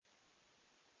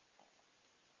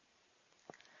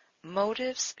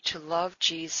Motives to Love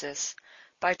Jesus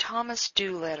by Thomas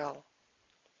Doolittle.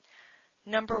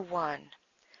 Number 1.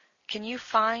 Can you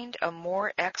find a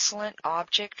more excellent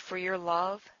object for your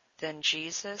love than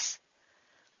Jesus?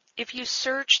 If you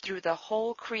search through the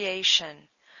whole creation,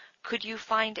 could you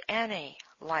find any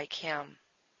like him?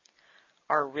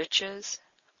 Are riches,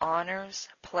 honors,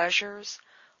 pleasures,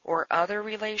 or other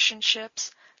relationships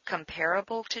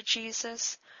comparable to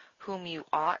Jesus, whom you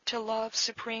ought to love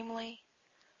supremely?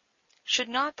 Should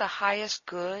not the highest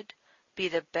good be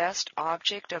the best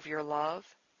object of your love?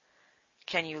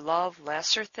 Can you love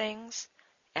lesser things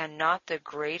and not the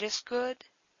greatest good?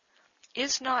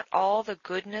 Is not all the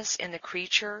goodness in the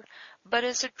creature but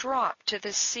as a drop to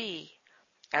the sea,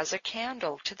 as a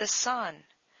candle to the sun,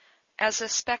 as a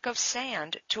speck of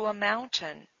sand to a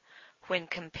mountain, when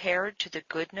compared to the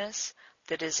goodness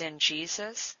that is in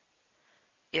Jesus?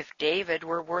 If David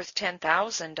were worth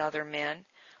 10,000 other men,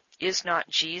 is not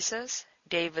Jesus,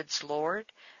 David's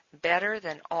Lord, better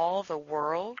than all the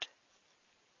world?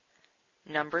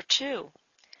 Number 2.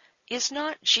 Is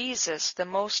not Jesus the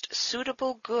most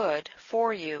suitable good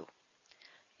for you?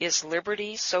 Is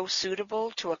liberty so suitable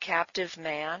to a captive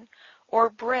man, or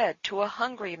bread to a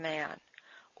hungry man,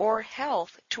 or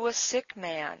health to a sick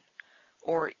man,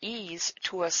 or ease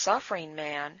to a suffering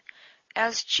man,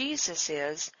 as Jesus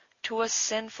is to a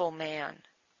sinful man?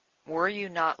 Were you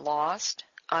not lost,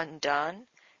 undone,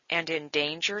 and in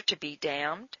danger to be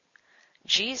damned?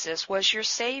 Jesus was your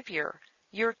Savior,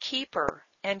 your Keeper,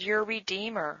 and your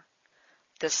Redeemer.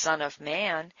 The Son of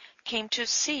Man came to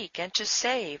seek and to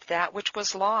save that which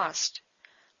was lost.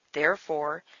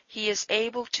 Therefore he is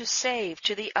able to save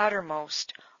to the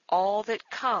uttermost all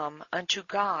that come unto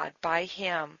God by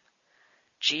him.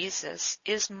 Jesus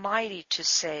is mighty to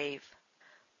save.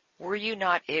 Were you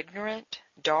not ignorant,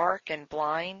 dark, and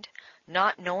blind,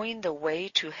 not knowing the way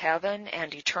to heaven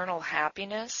and eternal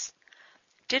happiness?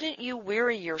 Didn't you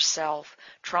weary yourself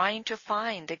trying to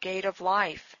find the gate of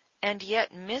life, and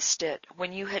yet missed it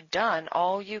when you had done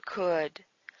all you could?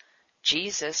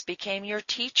 Jesus became your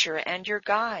teacher and your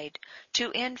guide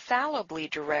to infallibly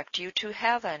direct you to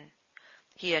heaven.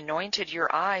 He anointed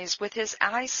your eyes with his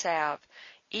eye salve,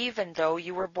 even though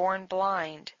you were born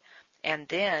blind, and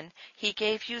then he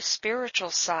gave you spiritual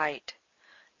sight.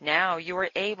 Now you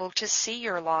are able to see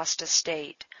your lost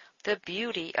estate, the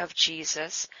beauty of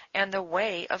Jesus, and the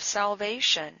way of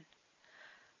salvation.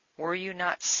 Were you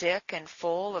not sick and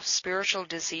full of spiritual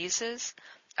diseases,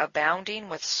 abounding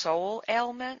with soul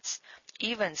ailments,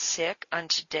 even sick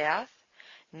unto death,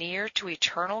 near to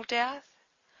eternal death?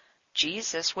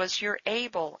 Jesus was your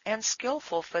able and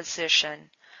skillful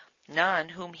physician. None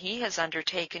whom he has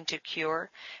undertaken to cure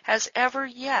has ever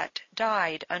yet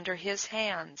died under his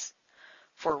hands.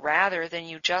 For rather than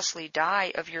you justly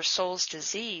die of your soul's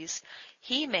disease,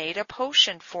 he made a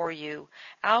potion for you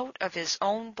out of his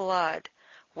own blood,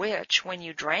 which, when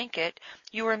you drank it,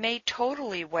 you were made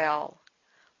totally well.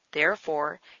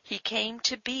 Therefore he came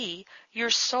to be your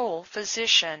sole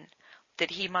physician,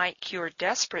 that he might cure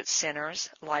desperate sinners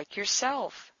like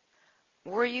yourself.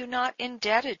 Were you not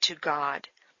indebted to God?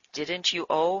 Didn't you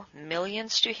owe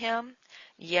millions to him,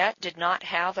 yet did not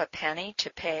have a penny to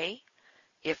pay?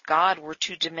 If God were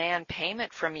to demand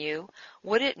payment from you,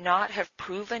 would it not have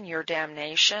proven your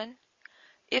damnation?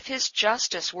 If his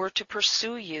justice were to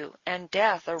pursue you and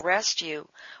death arrest you,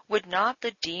 would not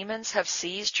the demons have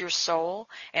seized your soul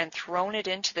and thrown it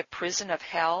into the prison of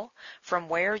hell, from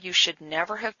where you should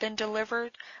never have been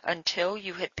delivered until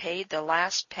you had paid the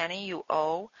last penny you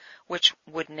owe, which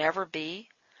would never be?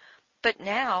 But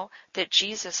now that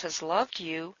Jesus has loved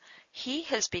you, he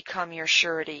has become your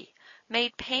surety,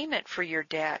 made payment for your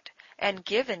debt, and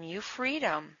given you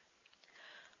freedom.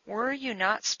 Were you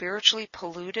not spiritually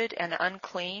polluted and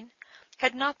unclean?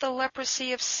 Had not the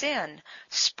leprosy of sin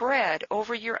spread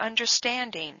over your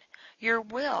understanding, your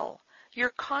will, your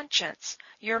conscience,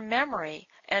 your memory,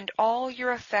 and all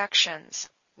your affections?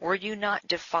 Were you not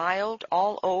defiled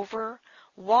all over,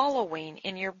 wallowing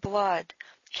in your blood,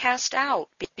 cast out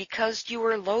because you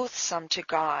were loathsome to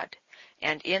God?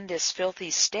 And in this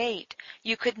filthy state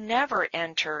you could never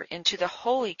enter into the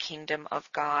holy kingdom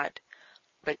of God.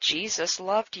 But Jesus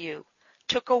loved you,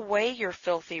 took away your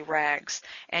filthy rags,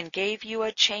 and gave you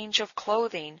a change of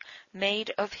clothing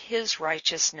made of his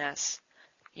righteousness.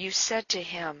 You said to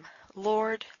him,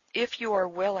 Lord, if you are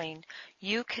willing,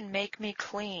 you can make me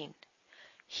clean.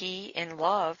 He, in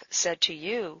love, said to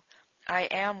you, I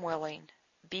am willing,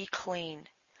 be clean.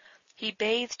 He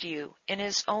bathed you in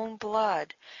his own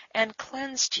blood and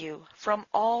cleansed you from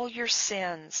all your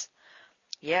sins.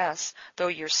 Yes, though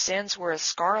your sins were as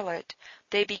scarlet,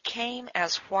 they became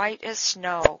as white as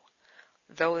snow.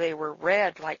 Though they were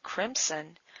red like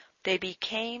crimson, they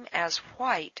became as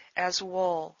white as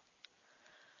wool.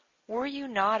 Were you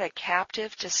not a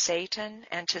captive to Satan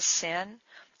and to sin,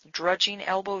 drudging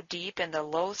elbow deep in the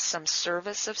loathsome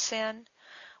service of sin?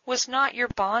 Was not your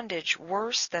bondage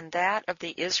worse than that of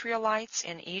the Israelites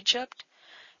in Egypt?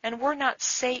 And were not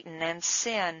Satan and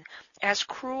sin as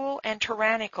cruel and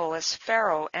tyrannical as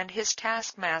Pharaoh and his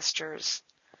taskmasters?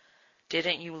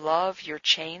 Didn't you love your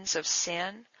chains of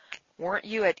sin? Weren't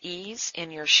you at ease in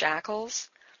your shackles?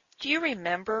 Do you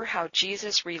remember how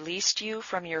Jesus released you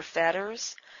from your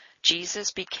fetters? Jesus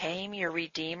became your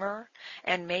Redeemer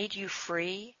and made you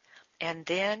free, and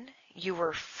then you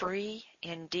were free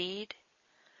indeed.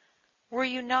 Were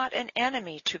you not an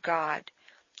enemy to God?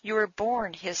 You were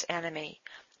born His enemy,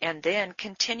 and then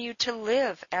continued to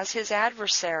live as His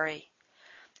adversary.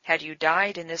 Had you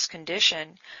died in this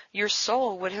condition, your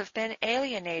soul would have been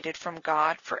alienated from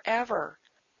God forever.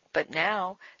 But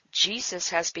now Jesus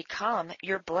has become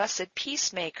your blessed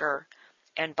peacemaker,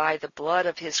 and by the blood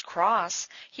of His cross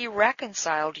He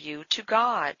reconciled you to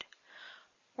God.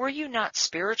 Were you not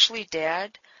spiritually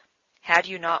dead? Had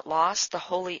you not lost the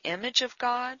holy image of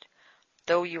God?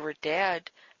 Though you were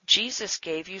dead, Jesus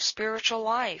gave you spiritual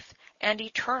life and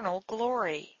eternal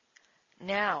glory.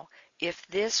 Now, if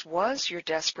this was your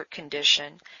desperate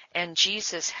condition, and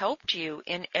Jesus helped you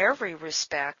in every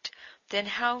respect, then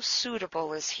how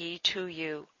suitable is He to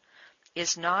you?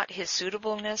 Is not His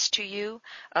suitableness to you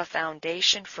a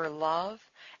foundation for love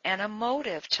and a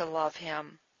motive to love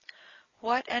Him?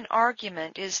 What an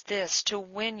argument is this to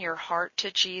win your heart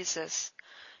to Jesus!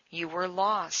 You were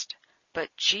lost, but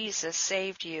Jesus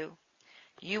saved you.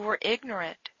 You were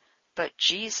ignorant, but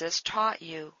Jesus taught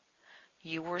you.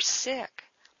 You were sick,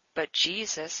 but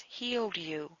Jesus healed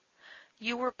you.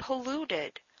 You were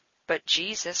polluted, but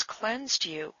Jesus cleansed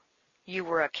you. You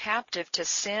were a captive to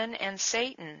sin and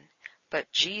Satan,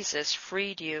 but Jesus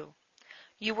freed you.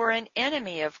 You were an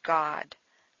enemy of God,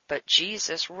 but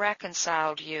Jesus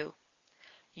reconciled you.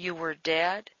 You were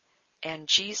dead, and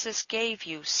Jesus gave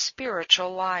you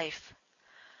spiritual life.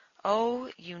 Oh,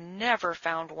 you never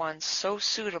found one so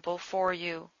suitable for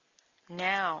you.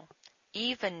 Now,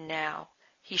 even now,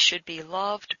 He should be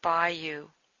loved by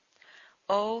you.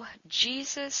 Oh,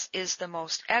 Jesus is the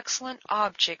most excellent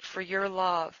object for your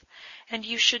love, and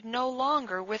you should no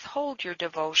longer withhold your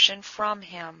devotion from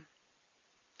Him.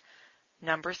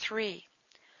 Number 3.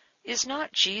 Is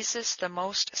not Jesus the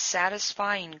most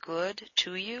satisfying good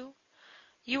to you?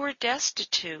 You were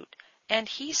destitute, and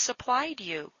He supplied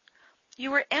you.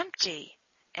 You were empty,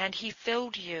 and He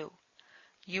filled you.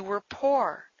 You were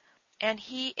poor, and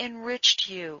He enriched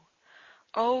you.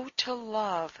 Oh, to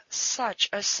love such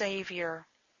a Savior!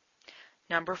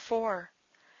 Number 4.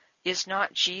 Is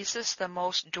not Jesus the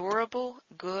most durable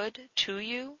good to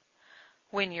you?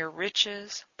 When your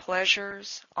riches,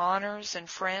 pleasures, honors, and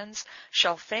friends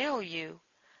shall fail you,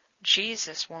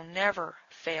 Jesus will never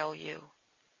fail you.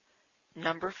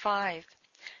 Number 5.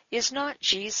 Is not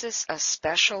Jesus a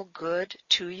special good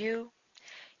to you?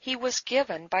 He was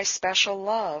given by special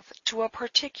love to a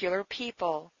particular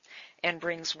people, and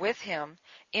brings with Him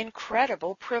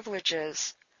incredible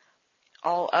privileges.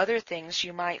 All other things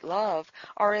you might love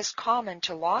are as common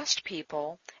to lost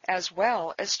people as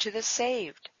well as to the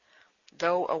saved.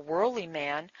 Though a worldly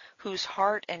man, whose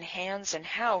heart and hands and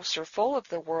house are full of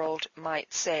the world,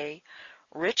 might say,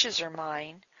 "Riches are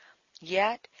mine,"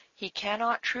 yet he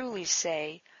cannot truly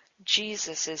say,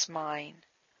 "Jesus is mine."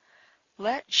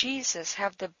 Let Jesus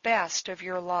have the best of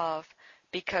your love,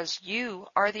 because you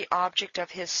are the object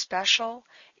of His special,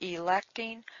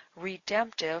 electing,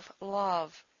 redemptive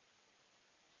love.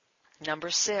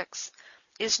 Number 6.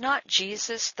 Is not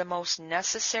Jesus the most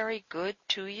necessary good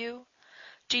to you?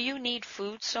 Do you need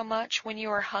food so much when you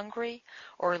are hungry,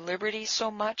 or liberty so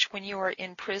much when you are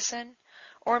in prison,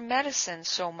 or medicine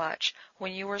so much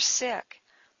when you are sick,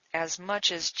 as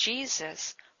much as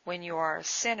Jesus when you are a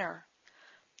sinner?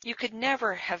 You could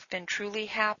never have been truly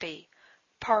happy,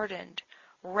 pardoned,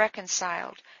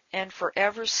 reconciled, and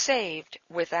forever saved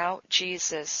without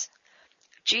Jesus.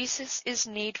 Jesus is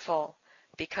needful,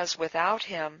 because without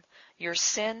Him your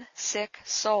sin-sick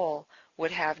soul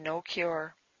would have no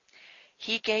cure.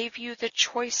 He gave you the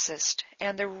choicest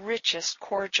and the richest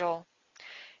cordial,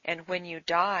 and when you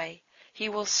die, He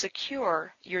will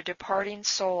secure your departing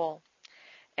soul,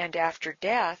 and after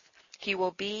death He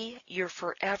will be your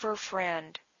forever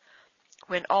friend.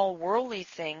 When all worldly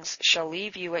things shall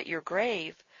leave you at your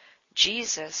grave,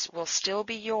 Jesus will still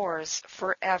be yours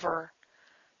forever.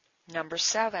 Number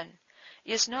 7.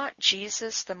 Is not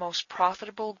Jesus the most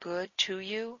profitable good to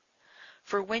you?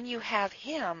 For when you have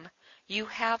Him, you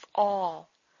have all.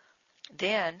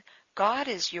 Then God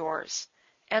is yours,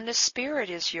 and the Spirit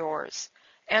is yours,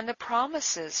 and the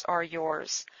promises are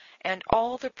yours, and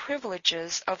all the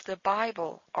privileges of the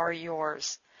Bible are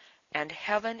yours, and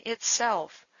heaven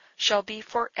itself shall be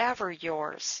forever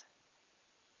yours.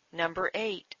 Number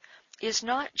 8. Is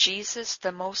not Jesus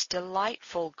the most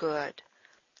delightful good?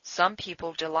 Some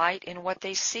people delight in what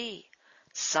they see,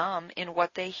 some in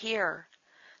what they hear,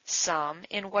 some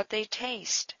in what they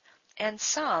taste, and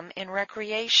some in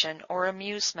recreation or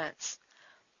amusements.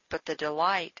 But the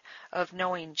delight of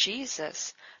knowing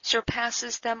Jesus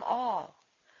surpasses them all.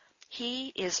 He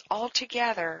is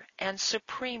altogether and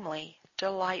supremely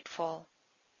delightful.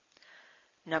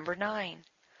 Number 9.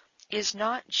 Is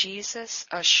not Jesus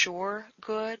a sure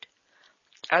good?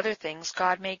 Other things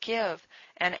God may give,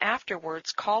 and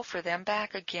afterwards call for them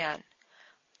back again.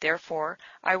 Therefore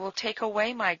I will take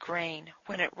away my grain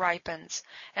when it ripens,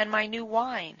 and my new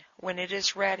wine when it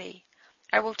is ready.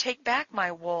 I will take back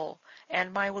my wool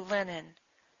and my linen,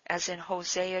 as in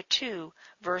Hosea 2,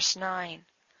 verse 9.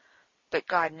 But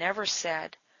God never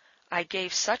said, I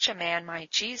gave such a man my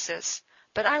Jesus,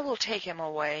 but I will take him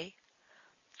away.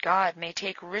 God may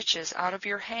take riches out of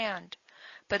your hand,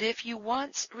 but if you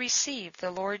once receive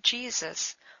the Lord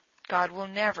Jesus, God will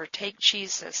never take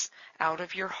Jesus out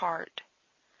of your heart.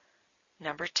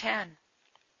 Number 10.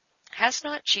 Has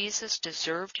not Jesus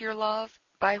deserved your love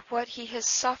by what he has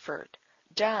suffered,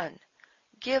 done,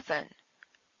 given,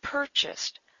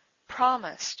 purchased,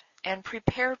 promised, and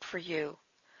prepared for you?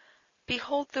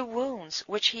 Behold the wounds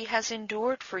which he has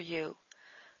endured for you.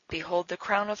 Behold the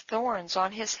crown of thorns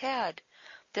on his head,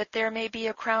 that there may be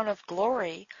a crown of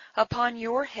glory upon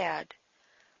your head.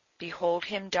 Behold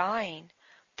him dying,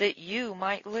 that you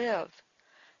might live.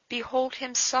 Behold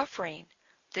him suffering,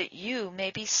 that you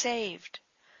may be saved.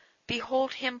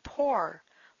 Behold him poor,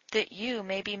 that you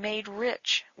may be made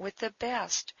rich with the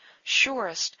best,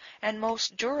 surest, and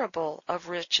most durable of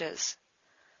riches.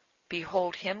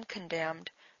 Behold him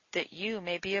condemned, that you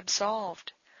may be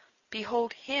absolved.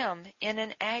 Behold him in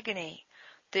an agony,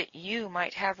 that you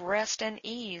might have rest and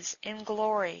ease in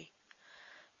glory.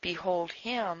 Behold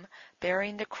him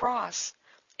bearing the cross,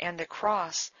 and the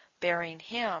cross bearing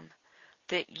him,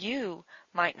 that you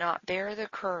might not bear the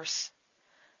curse.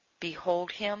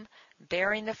 Behold him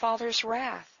bearing the Father's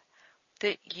wrath,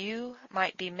 that you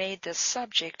might be made the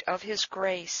subject of his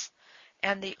grace,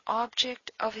 and the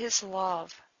object of his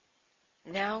love.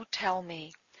 Now tell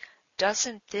me,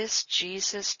 doesn't this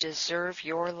Jesus deserve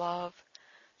your love?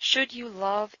 Should you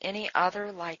love any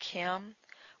other like him,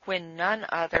 when none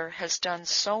other has done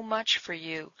so much for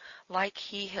you like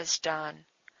he has done?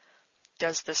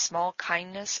 Does the small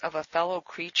kindness of a fellow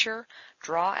creature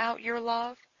draw out your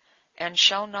love? And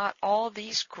shall not all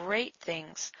these great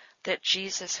things that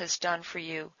Jesus has done for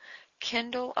you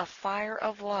kindle a fire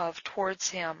of love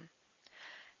towards him?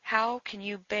 How can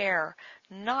you bear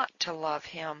not to love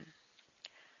him?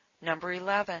 Number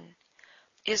 11.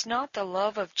 Is not the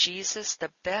love of Jesus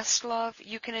the best love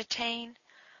you can attain?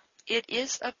 It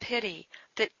is a pity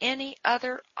that any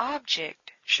other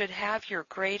object should have your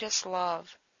greatest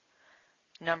love.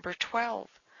 Number 12.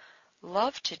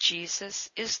 Love to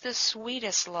Jesus is the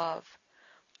sweetest love.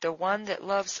 The one that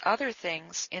loves other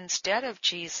things instead of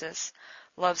Jesus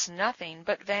loves nothing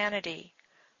but vanity,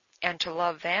 and to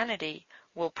love vanity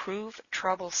will prove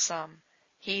troublesome.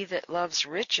 He that loves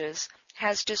riches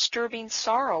has disturbing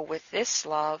sorrow with this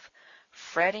love,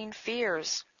 fretting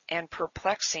fears, and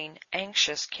perplexing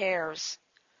anxious cares.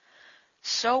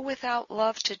 So without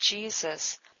love to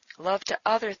Jesus, love to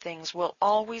other things will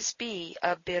always be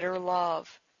a bitter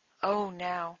love. Oh,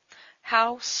 now,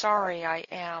 how sorry I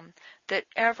am that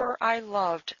ever I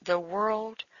loved the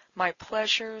world, my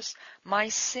pleasures, my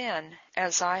sin,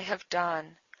 as I have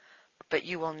done. But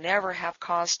you will never have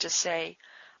cause to say,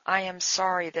 I am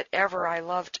sorry that ever I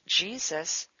loved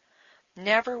Jesus.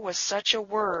 Never was such a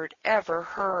word ever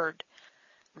heard.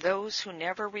 Those who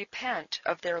never repent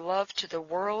of their love to the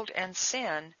world and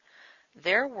sin,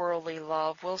 their worldly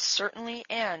love will certainly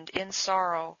end in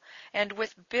sorrow, and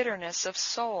with bitterness of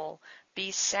soul be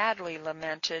sadly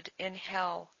lamented in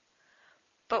hell.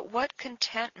 But what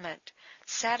contentment,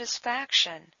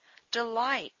 satisfaction,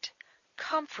 delight,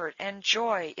 comfort, and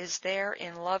joy is there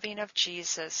in loving of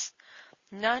Jesus!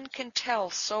 None can tell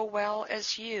so well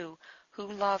as you who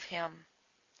love him.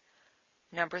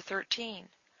 Number 13.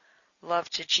 Love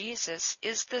to Jesus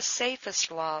is the safest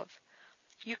love.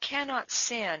 You cannot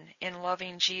sin in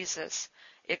loving Jesus,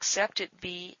 except it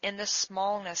be in the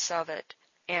smallness of it,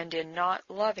 and in not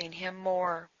loving him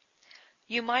more.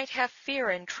 You might have fear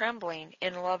and trembling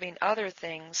in loving other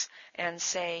things, and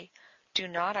say, Do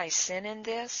not I sin in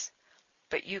this?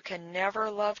 but you can never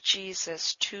love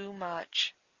Jesus too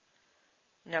much.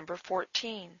 Number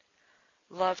 14.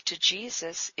 Love to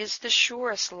Jesus is the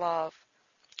surest love.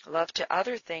 Love to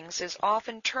other things is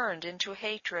often turned into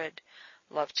hatred.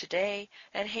 Love today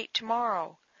and hate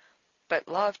tomorrow. But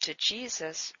love to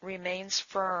Jesus remains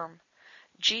firm.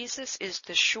 Jesus is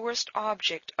the surest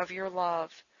object of your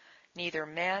love. Neither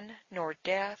men, nor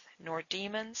death, nor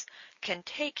demons can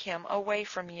take him away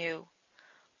from you.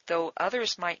 Though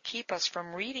others might keep us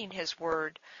from reading his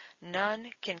word,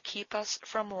 none can keep us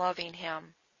from loving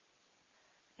him.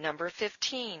 Number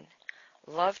 15.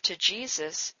 Love to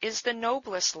Jesus is the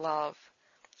noblest love.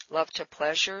 Love to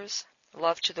pleasures,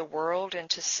 love to the world and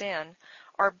to sin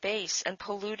are base and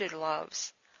polluted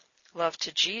loves. Love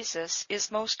to Jesus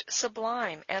is most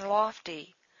sublime and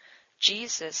lofty.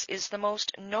 Jesus is the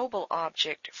most noble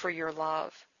object for your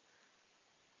love.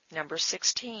 Number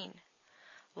 16.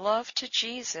 Love to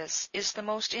Jesus is the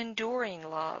most enduring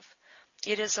love.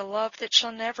 It is a love that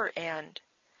shall never end.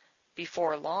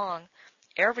 Before long,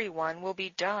 everyone will be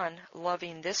done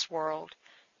loving this world,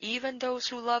 even those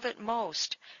who love it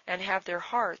most and have their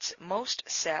hearts most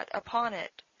set upon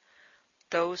it.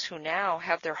 Those who now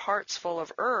have their hearts full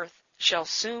of earth shall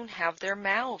soon have their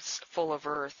mouths full of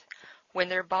earth, when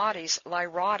their bodies lie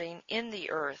rotting in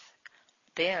the earth.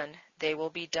 Then they will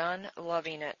be done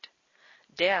loving it.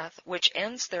 Death, which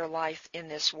ends their life in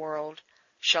this world,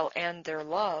 shall end their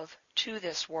love to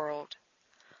this world.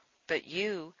 But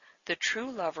you, the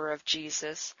true lover of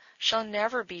Jesus, shall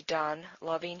never be done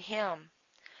loving him.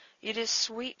 It is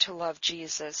sweet to love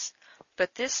Jesus,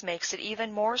 but this makes it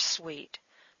even more sweet,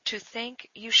 to think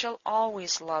you shall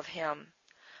always love him.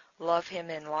 Love him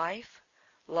in life,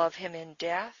 love him in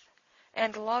death,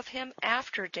 and love him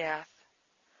after death.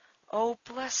 O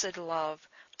blessed love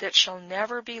that shall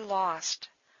never be lost,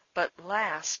 but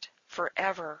last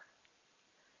forever.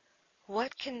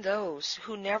 What can those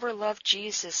who never love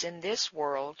Jesus in this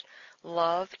world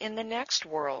love in the next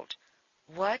world?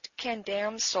 What can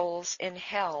damned souls in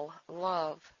hell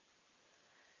love?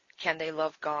 Can they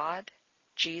love God,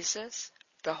 Jesus,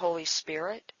 the Holy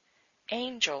Spirit,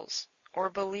 angels, or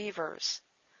believers?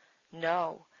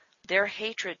 No, their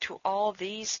hatred to all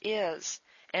these is,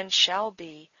 and shall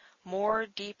be, more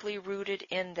deeply rooted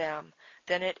in them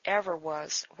than it ever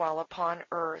was while upon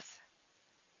earth.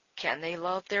 Can they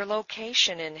love their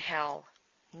location in hell?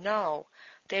 No,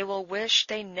 they will wish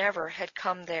they never had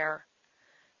come there.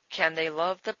 Can they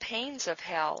love the pains of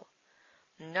hell?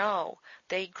 No,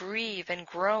 they grieve and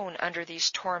groan under these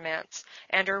torments,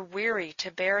 and are weary to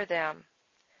bear them.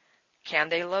 Can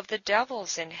they love the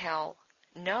devils in hell?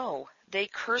 No, they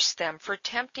curse them for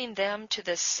tempting them to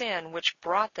the sin which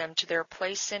brought them to their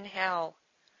place in hell.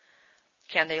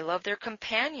 Can they love their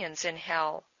companions in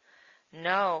hell?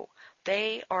 No,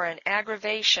 they are an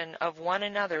aggravation of one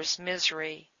another's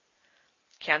misery.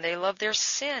 Can they love their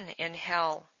sin in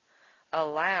hell?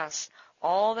 Alas,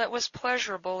 all that was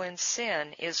pleasurable in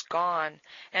sin is gone,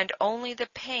 and only the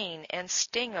pain and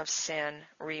sting of sin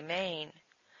remain.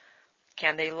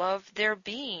 Can they love their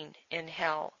being in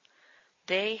hell?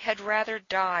 They had rather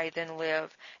die than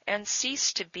live, and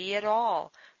cease to be at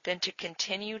all, than to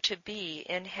continue to be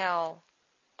in hell.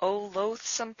 O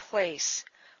loathsome place,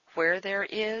 where there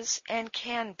is and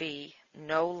can be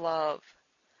no love!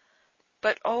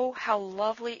 But oh, how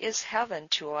lovely is heaven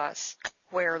to us,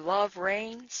 where love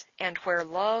reigns and where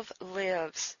love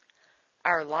lives!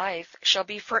 Our life shall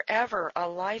be forever a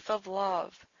life of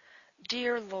love.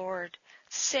 Dear Lord,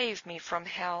 save me from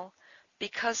hell,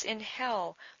 because in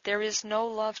hell there is no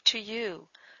love to you,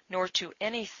 nor to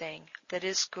anything that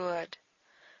is good.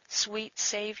 Sweet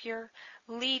Savior,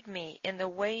 lead me in the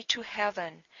way to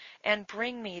heaven, and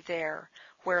bring me there,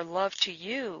 where love to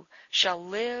you shall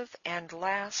live and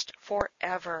last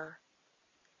forever.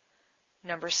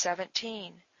 Number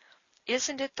 17.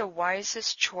 Isn't it the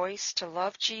wisest choice to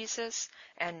love Jesus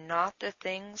and not the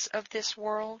things of this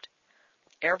world?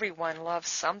 Everyone loves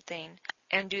something,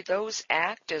 and do those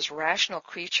act as rational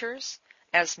creatures,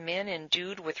 as men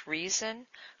endued with reason,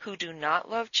 who do not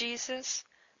love Jesus,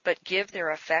 but give their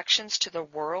affections to the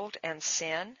world and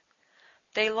sin?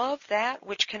 They love that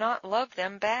which cannot love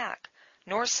them back,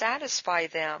 nor satisfy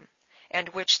them, and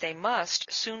which they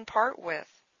must soon part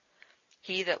with.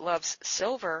 He that loves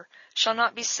silver shall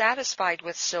not be satisfied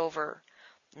with silver,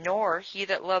 nor he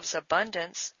that loves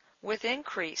abundance with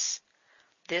increase.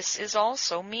 This is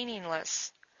also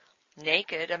meaningless.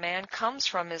 Naked a man comes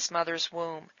from his mother's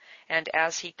womb, and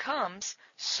as he comes,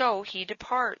 so he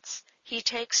departs. He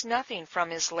takes nothing from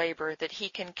his labor that he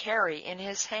can carry in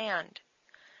his hand.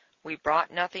 We brought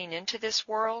nothing into this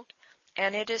world,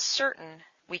 and it is certain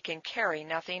we can carry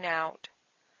nothing out.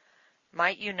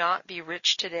 Might you not be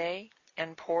rich today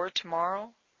and poor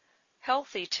tomorrow,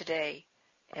 healthy today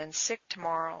and sick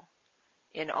tomorrow,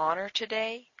 in honor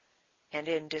today and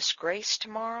in disgrace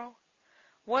tomorrow?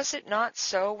 Was it not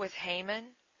so with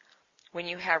Haman? When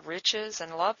you have riches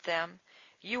and love them,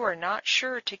 you are not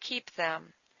sure to keep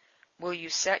them. Will you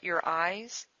set your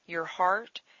eyes, your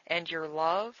heart, and your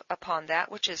love upon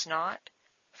that which is not?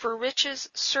 For riches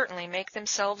certainly make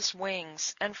themselves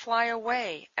wings, and fly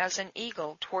away as an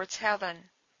eagle towards heaven.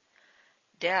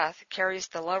 Death carries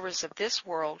the lovers of this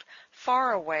world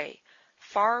far away,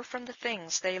 far from the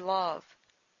things they love.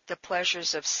 The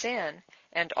pleasures of sin,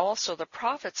 and also the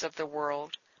profits of the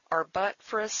world, are but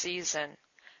for a season,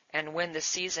 and when the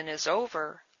season is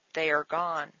over, they are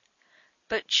gone.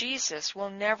 But Jesus will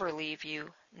never leave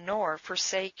you, nor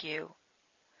forsake you.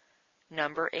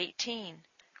 Number 18.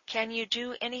 Can you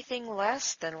do anything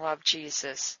less than love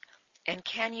Jesus? And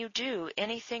can you do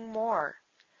anything more?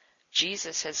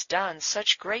 Jesus has done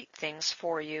such great things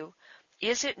for you.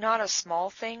 Is it not a small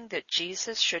thing that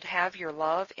Jesus should have your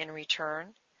love in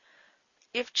return?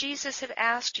 If Jesus had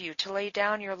asked you to lay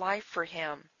down your life for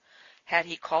him, had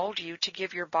he called you to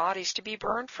give your bodies to be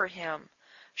burned for him,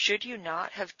 should you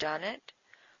not have done it?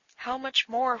 How much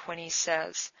more when he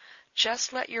says,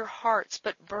 "Just let your hearts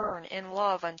but burn in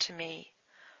love unto me,"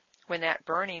 when that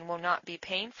burning will not be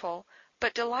painful,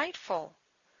 but delightful.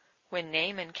 When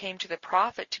Naaman came to the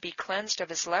prophet to be cleansed of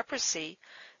his leprosy,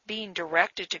 being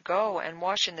directed to go and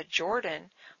wash in the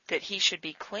Jordan, that he should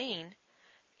be clean,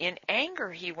 in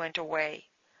anger he went away.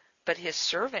 But his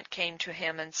servant came to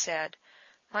him and said,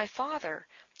 "My father,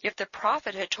 if the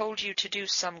prophet had told you to do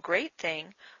some great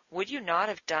thing, would you not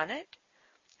have done it?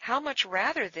 How much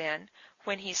rather then,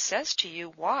 when he says to you,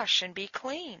 'Wash and be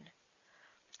clean'?"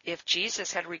 If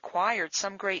Jesus had required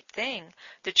some great thing,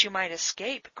 that you might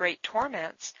escape great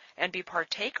torments, and be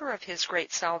partaker of his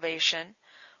great salvation,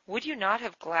 would you not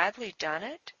have gladly done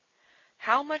it?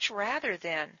 How much rather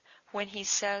then, when he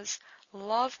says,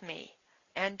 "Love me,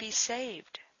 and be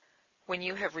saved"? When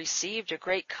you have received a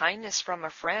great kindness from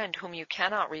a friend whom you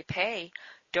cannot repay,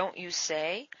 don't you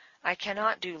say, "I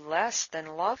cannot do less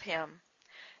than love him"?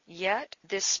 Yet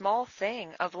this small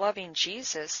thing of loving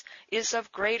Jesus is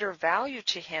of greater value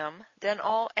to him than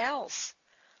all else.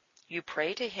 You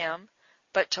pray to him,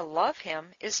 but to love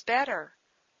him is better.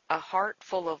 A heart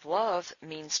full of love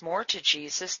means more to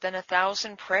Jesus than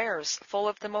 1,000 prayers full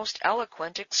of the most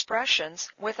eloquent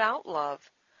expressions without love.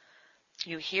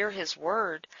 You hear his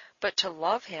word, but to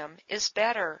love him is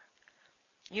better.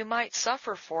 You might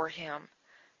suffer for him,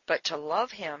 but to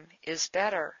love him is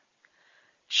better.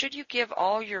 Should you give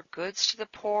all your goods to the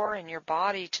poor and your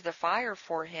body to the fire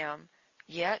for him,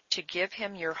 yet to give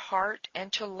him your heart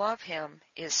and to love him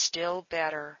is still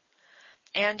better.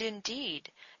 And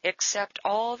indeed, except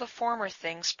all the former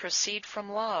things proceed from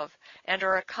love and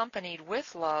are accompanied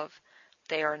with love,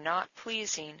 they are not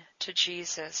pleasing to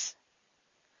Jesus.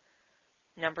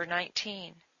 Number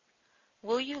 19.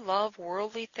 Will you love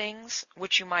worldly things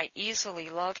which you might easily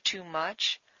love too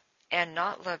much, and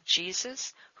not love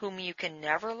Jesus, whom you can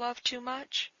never love too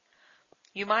much?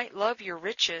 You might love your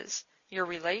riches, your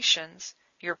relations,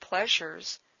 your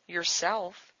pleasures,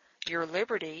 yourself, your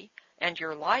liberty, and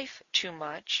your life too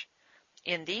much.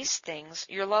 In these things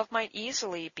your love might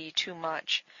easily be too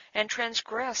much, and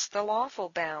transgress the lawful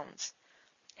bounds.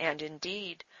 And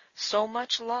indeed, so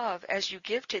much love as you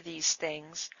give to these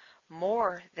things,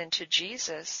 more than to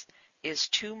Jesus, is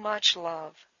too much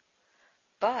love.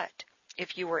 But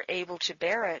if you were able to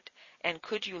bear it, and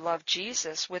could you love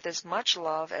Jesus with as much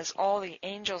love as all the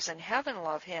angels in heaven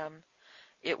love him,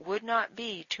 it would not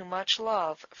be too much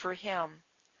love for him.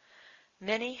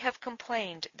 Many have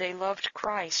complained they loved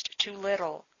Christ too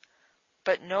little,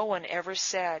 but no one ever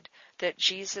said that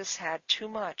Jesus had too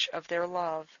much of their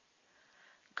love.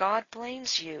 God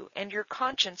blames you, and your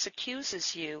conscience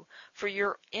accuses you for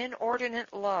your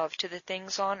inordinate love to the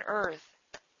things on earth.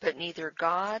 But neither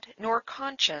God nor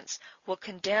conscience will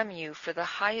condemn you for the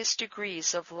highest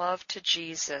degrees of love to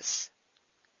Jesus.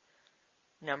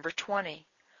 Number 20.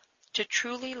 To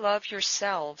truly love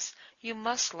yourselves, you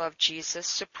must love Jesus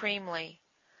supremely.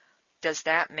 Does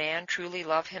that man truly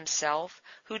love himself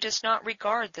who does not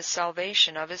regard the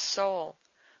salvation of his soul,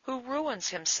 who ruins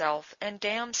himself and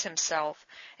damns himself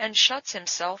and shuts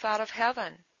himself out of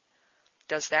heaven?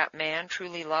 Does that man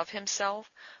truly love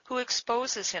himself who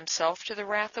exposes himself to the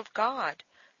wrath of God,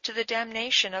 to the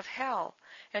damnation of hell,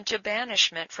 and to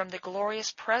banishment from the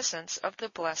glorious presence of the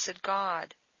blessed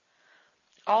God?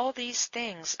 All these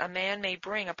things a man may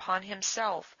bring upon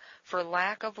himself for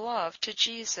lack of love to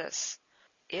Jesus.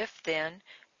 If, then,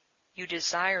 you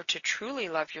desire to truly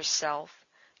love yourself,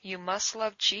 You must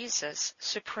love Jesus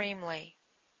supremely.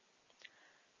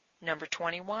 Number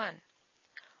 21.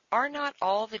 Are not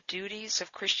all the duties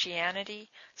of Christianity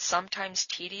sometimes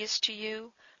tedious to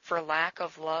you for lack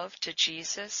of love to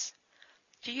Jesus?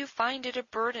 Do you find it a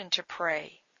burden to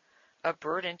pray, a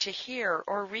burden to hear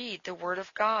or read the Word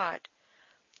of God?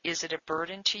 Is it a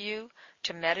burden to you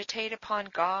to meditate upon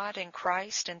God and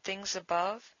Christ and things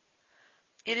above?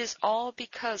 It is all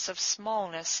because of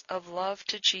smallness of love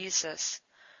to Jesus,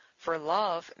 for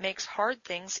love makes hard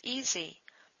things easy,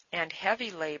 and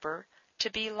heavy labor to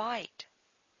be light.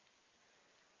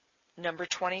 Number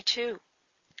 22.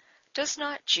 Does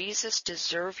not Jesus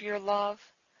deserve your love?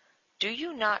 Do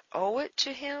you not owe it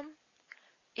to him?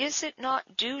 Is it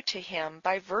not due to him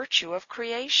by virtue of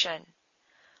creation?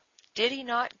 Did he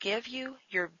not give you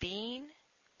your being?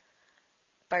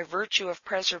 By virtue of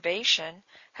preservation,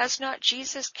 has not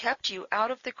Jesus kept you out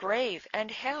of the grave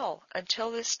and hell until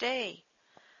this day?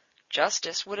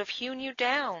 Justice would have hewn you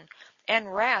down,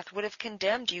 and wrath would have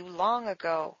condemned you long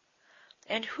ago.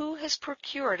 And who has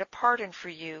procured a pardon for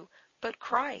you but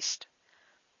Christ?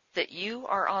 That you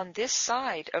are on this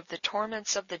side of the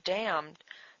torments of the damned,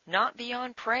 not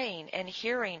beyond praying and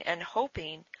hearing and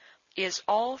hoping, is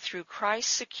all through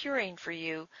Christ securing for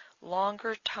you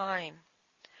longer time.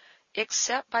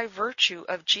 Except by virtue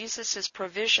of Jesus'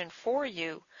 provision for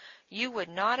you, you would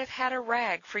not have had a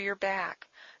rag for your back,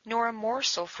 nor a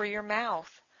morsel for your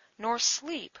mouth, nor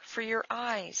sleep for your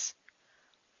eyes.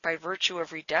 By virtue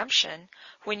of redemption,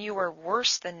 when you were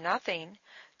worse than nothing,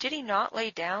 did he not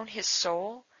lay down his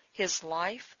soul, his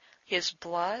life, his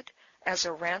blood, as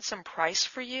a ransom price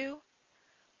for you?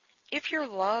 If your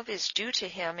love is due to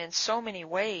him in so many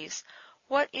ways,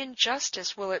 what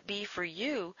injustice will it be for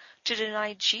you to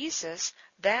deny Jesus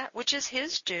that which is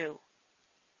his due?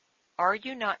 Are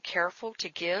you not careful to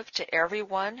give to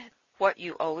everyone what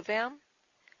you owe them?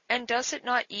 And does it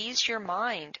not ease your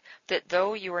mind that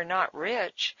though you are not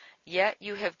rich, yet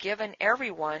you have given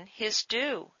everyone his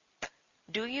due?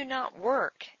 Do you not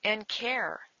work and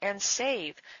care and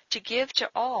save to give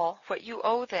to all what you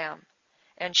owe them?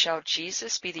 And shall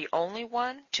Jesus be the only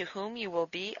one to whom you will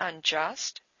be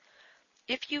unjust?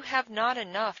 If you have not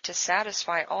enough to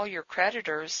satisfy all your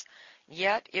creditors,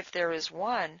 yet if there is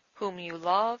one whom you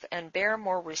love and bear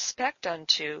more respect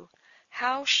unto,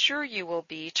 how sure you will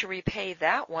be to repay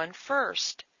that one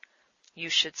first. You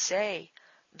should say,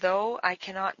 though I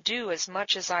cannot do as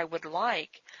much as I would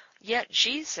like, yet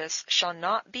Jesus shall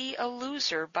not be a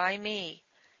loser by me.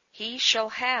 He shall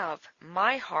have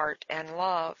my heart and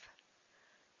love.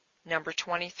 Number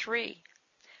 23.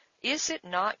 Is it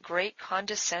not great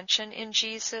condescension in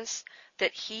Jesus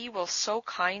that he will so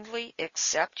kindly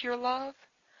accept your love?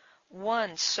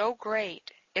 One so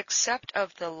great, accept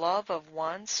of the love of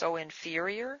one so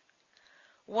inferior?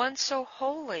 One so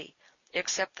holy,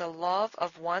 accept the love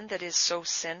of one that is so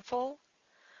sinful?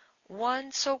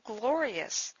 One so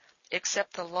glorious,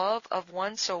 accept the love of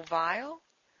one so vile?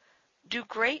 Do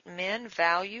great men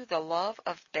value the love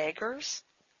of beggars?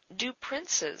 Do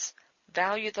princes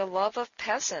value the love of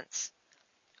peasants?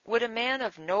 Would a man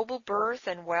of noble birth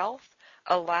and wealth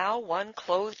allow one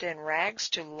clothed in rags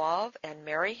to love and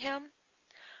marry him?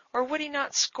 Or would he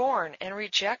not scorn and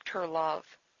reject her love?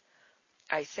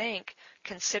 I think,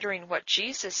 considering what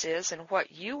Jesus is and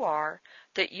what you are,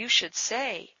 that you should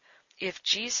say, if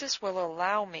Jesus will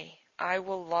allow me, I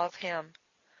will love him.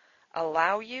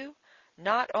 Allow you?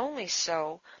 Not only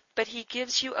so, but he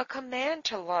gives you a command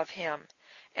to love him,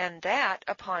 and that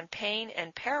upon pain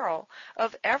and peril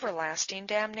of everlasting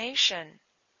damnation.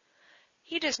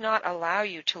 He does not allow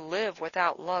you to live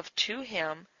without love to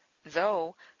him,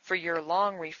 though, for your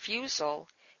long refusal,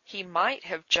 he might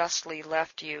have justly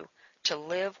left you to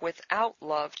live without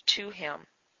love to him.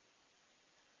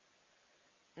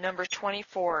 Number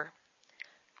 24.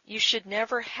 You should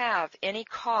never have any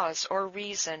cause or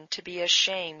reason to be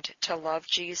ashamed to love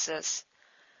Jesus.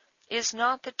 Is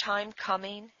not the time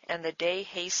coming and the day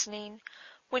hastening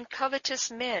when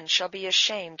covetous men shall be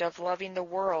ashamed of loving the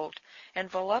world, and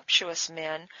voluptuous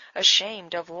men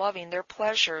ashamed of loving their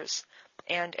pleasures,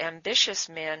 and ambitious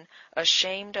men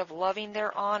ashamed of loving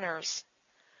their honors?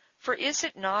 For is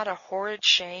it not a horrid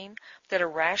shame that a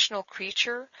rational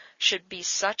creature should be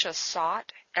such a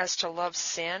sot as to love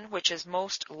sin which is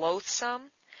most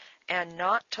loathsome, and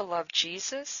not to love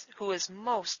Jesus, who is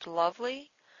most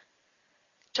lovely?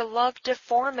 To love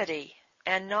deformity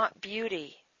and not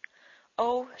beauty.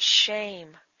 Oh,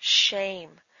 shame,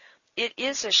 shame! It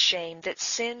is a shame that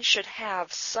sin should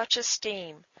have such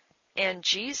esteem, and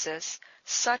Jesus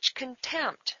such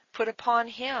contempt put upon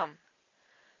him.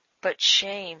 But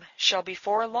shame shall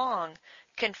before long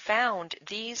Confound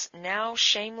these now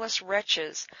shameless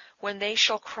wretches when they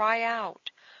shall cry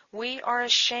out, We are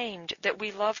ashamed that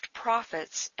we loved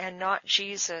prophets and not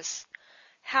Jesus,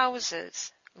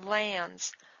 houses,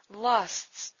 lands,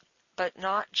 lusts, but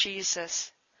not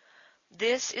Jesus.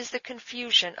 This is the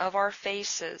confusion of our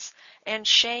faces, and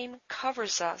shame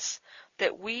covers us,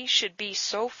 that we should be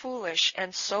so foolish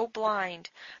and so blind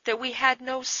that we had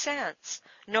no sense,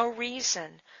 no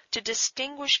reason, to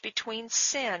distinguish between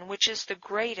sin, which is the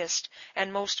greatest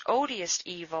and most odious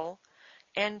evil,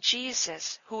 and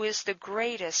Jesus, who is the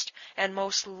greatest and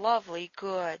most lovely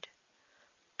good.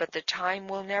 But the time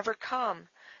will never come,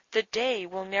 the day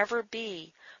will never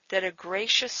be, that a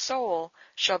gracious soul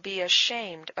shall be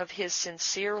ashamed of his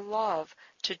sincere love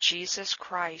to Jesus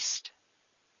Christ.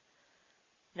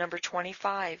 Number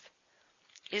 25.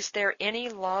 Is there any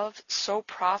love so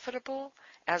profitable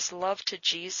as love to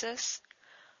Jesus?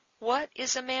 What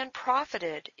is a man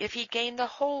profited if he gain the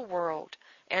whole world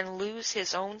and lose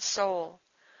his own soul?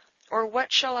 Or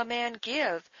what shall a man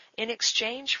give in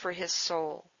exchange for his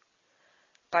soul?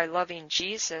 By loving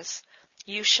Jesus,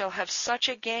 you shall have such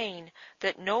a gain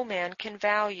that no man can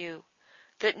value,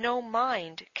 that no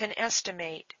mind can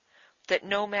estimate, that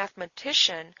no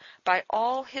mathematician by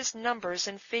all his numbers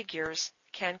and figures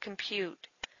can compute.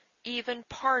 Even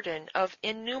pardon of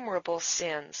innumerable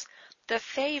sins, the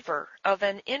favor of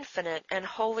an infinite and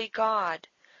holy God,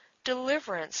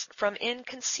 deliverance from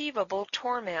inconceivable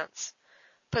torments,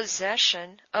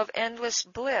 possession of endless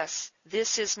bliss,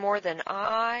 this is more than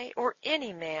I or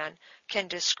any man can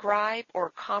describe or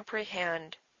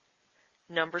comprehend.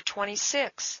 Number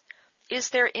 26. Is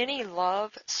there any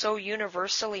love so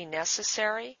universally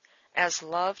necessary as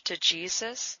love to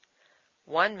Jesus?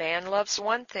 One man loves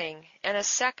one thing, and a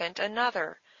second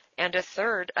another, and a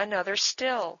third another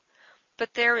still.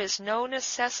 But there is no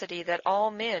necessity that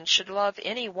all men should love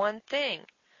any one thing,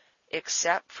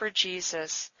 except for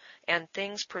Jesus, and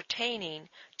things pertaining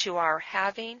to our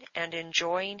having and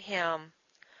enjoying Him.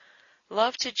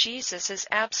 Love to Jesus is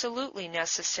absolutely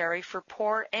necessary for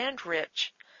poor and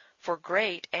rich, for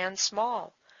great and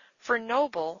small, for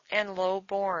noble and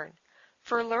low-born,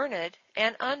 for learned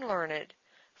and unlearned,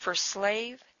 for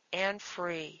slave and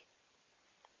free.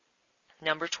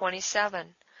 Number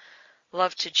 27.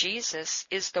 Love to Jesus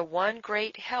is the one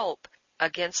great help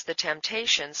against the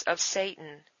temptations of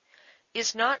Satan.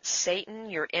 Is not Satan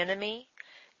your enemy?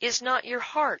 Is not your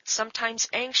heart sometimes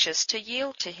anxious to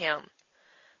yield to him?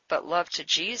 But love to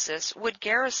Jesus would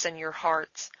garrison your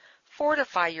hearts,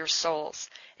 fortify your souls,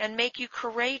 and make you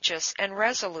courageous and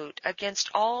resolute against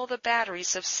all the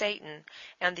batteries of Satan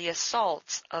and the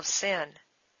assaults of sin.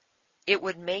 It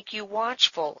would make you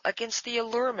watchful against the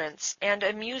allurements and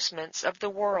amusements of the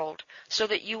world, so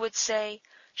that you would say,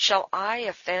 Shall I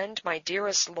offend my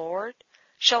dearest Lord?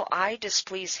 Shall I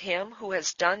displease Him who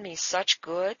has done me such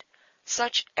good,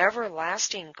 such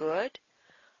everlasting good?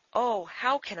 Oh,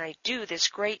 how can I do this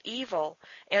great evil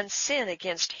and sin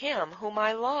against Him whom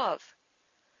I love?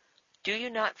 Do you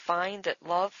not find that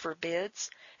love forbids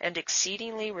and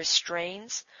exceedingly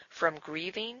restrains from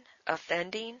grieving,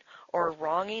 offending, or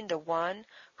wronging the one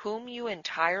whom you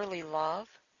entirely love?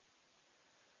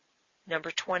 Number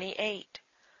 28.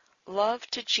 Love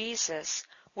to Jesus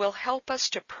will help us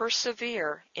to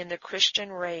persevere in the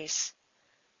Christian race.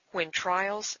 When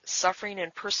trials, suffering,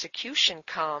 and persecution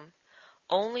come,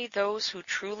 only those who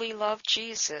truly love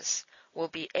Jesus will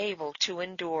be able to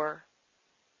endure.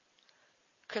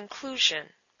 Conclusion.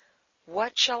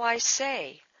 What shall I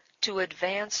say to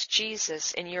advance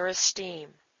Jesus in your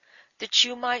esteem, that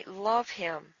you might love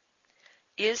Him?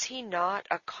 Is He not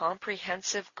a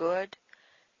comprehensive good,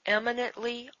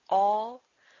 eminently all?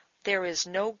 There is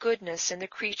no goodness in the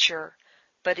creature,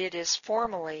 but it is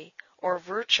formally or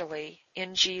virtually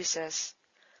in Jesus.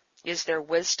 Is there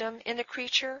wisdom in the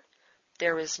creature?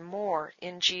 There is more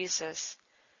in Jesus.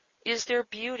 Is there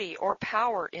beauty or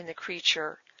power in the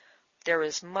creature? There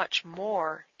is much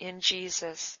more in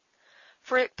Jesus.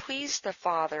 For it pleased the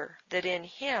Father that in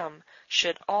Him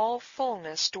should all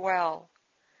fullness dwell.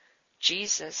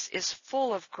 Jesus is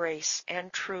full of grace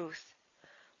and truth.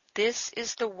 This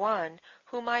is the one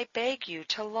whom I beg you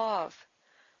to love.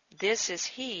 This is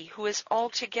He who is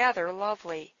altogether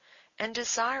lovely and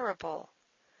desirable.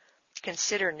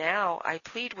 Consider now, I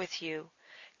plead with you,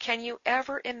 can you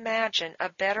ever imagine a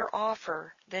better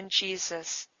offer than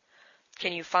Jesus?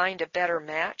 Can you find a better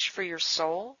match for your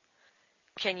soul?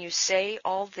 Can you say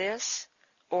all this,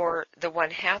 or the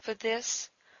one half of this,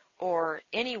 or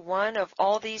any one of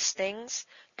all these things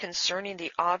concerning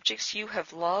the objects you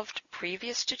have loved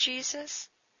previous to Jesus?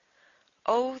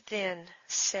 Oh, then,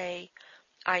 say,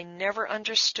 I never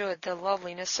understood the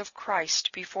loveliness of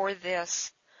Christ before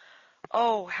this.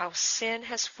 Oh, how sin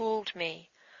has fooled me!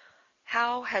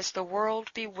 How has the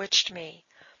world bewitched me!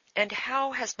 And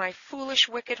how has my foolish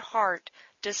wicked heart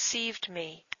deceived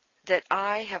me, that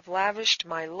I have lavished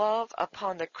my love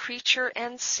upon the creature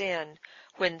and sin,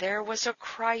 when there was a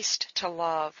Christ to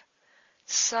love.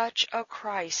 Such a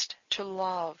Christ to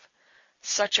love,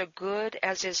 such a good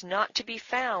as is not to be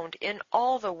found in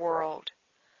all the world.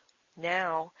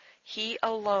 Now he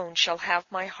alone shall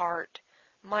have my heart,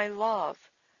 my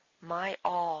love, my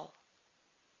all.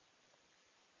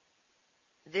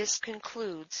 This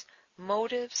concludes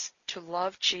Motives to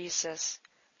Love Jesus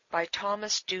by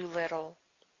Thomas Doolittle.